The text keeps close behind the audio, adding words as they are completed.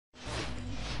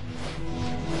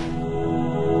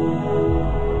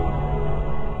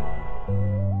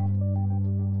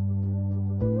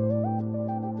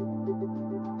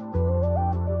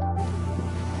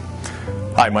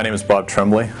Hi, my name is Bob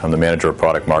Tremblay. I'm the Manager of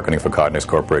Product Marketing for Cognex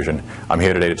Corporation. I'm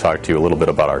here today to talk to you a little bit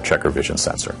about our Checker Vision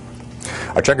sensor.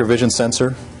 Our Checker Vision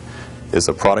sensor is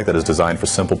a product that is designed for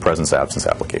simple presence-absence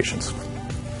applications.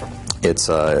 It's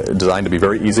designed to be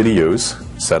very easy to use,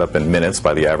 set up in minutes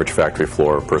by the average factory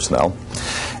floor personnel.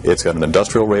 It's got an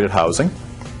industrial-rated housing,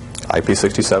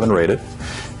 IP67 rated,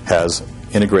 has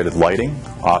integrated lighting,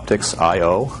 optics,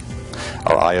 I/O.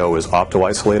 Our I/O is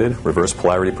opto-isolated, reverse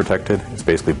polarity protected. It's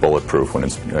basically bulletproof when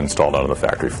it's installed out on the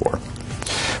factory floor.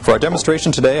 For our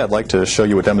demonstration today, I'd like to show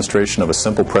you a demonstration of a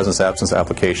simple presence-absence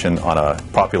application on a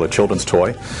popular children's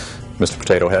toy, Mr.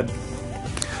 Potato Head.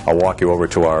 I'll walk you over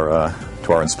to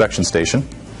our inspection station.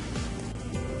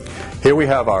 Here we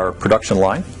have our production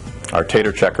line, our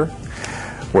tater checker,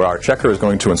 where our checker is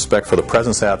going to inspect for the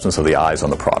presence-absence of the eyes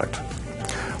on the product.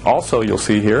 Also, you'll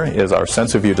see here is our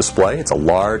sensor view display. It's a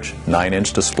large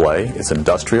 9-inch display. It's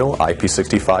industrial,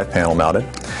 IP65 panel mounted.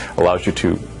 Allows you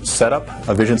to set up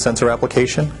a vision sensor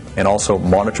application and also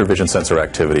monitor vision sensor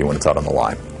activity when it's out on the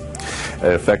line.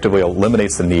 It effectively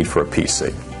eliminates the need for a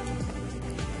PC.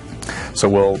 So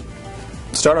we'll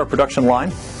start our production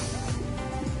line.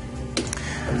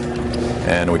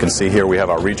 And we can see here we have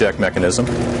our reject mechanism.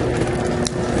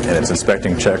 And it's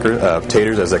inspecting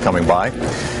taters as they're coming by.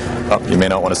 Oh, you may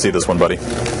not want to see this one, buddy.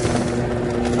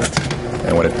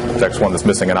 And when it detects one that's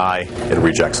missing an eye, it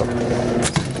rejects them.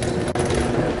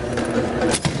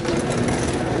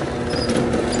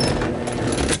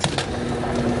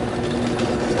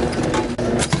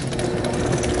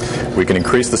 We can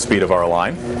increase the speed of our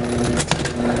line.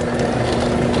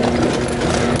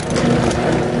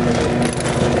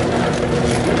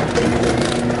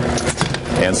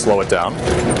 And slow it down.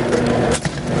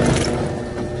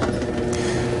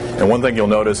 And one thing you'll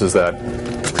notice is that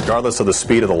regardless of the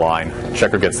speed of the line,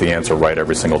 Checker gets the answer right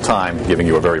every single time, giving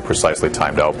you a very precisely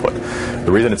timed output.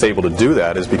 The reason it's able to do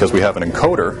that is because we have an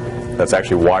encoder that's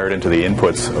actually wired into the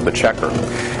inputs of the Checker.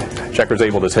 Checker's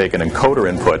able to take an encoder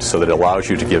input so that it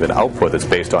allows you to give an output that's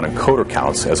based on encoder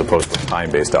counts as opposed to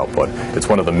time-based output. It's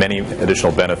one of the many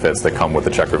additional benefits that come with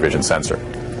the Checker Vision sensor.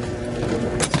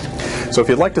 So if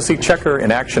you'd like to see Checker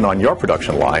in action on your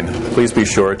production line, please be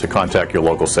sure to contact your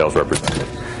local sales representative.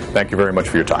 Thank you very much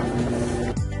for your time.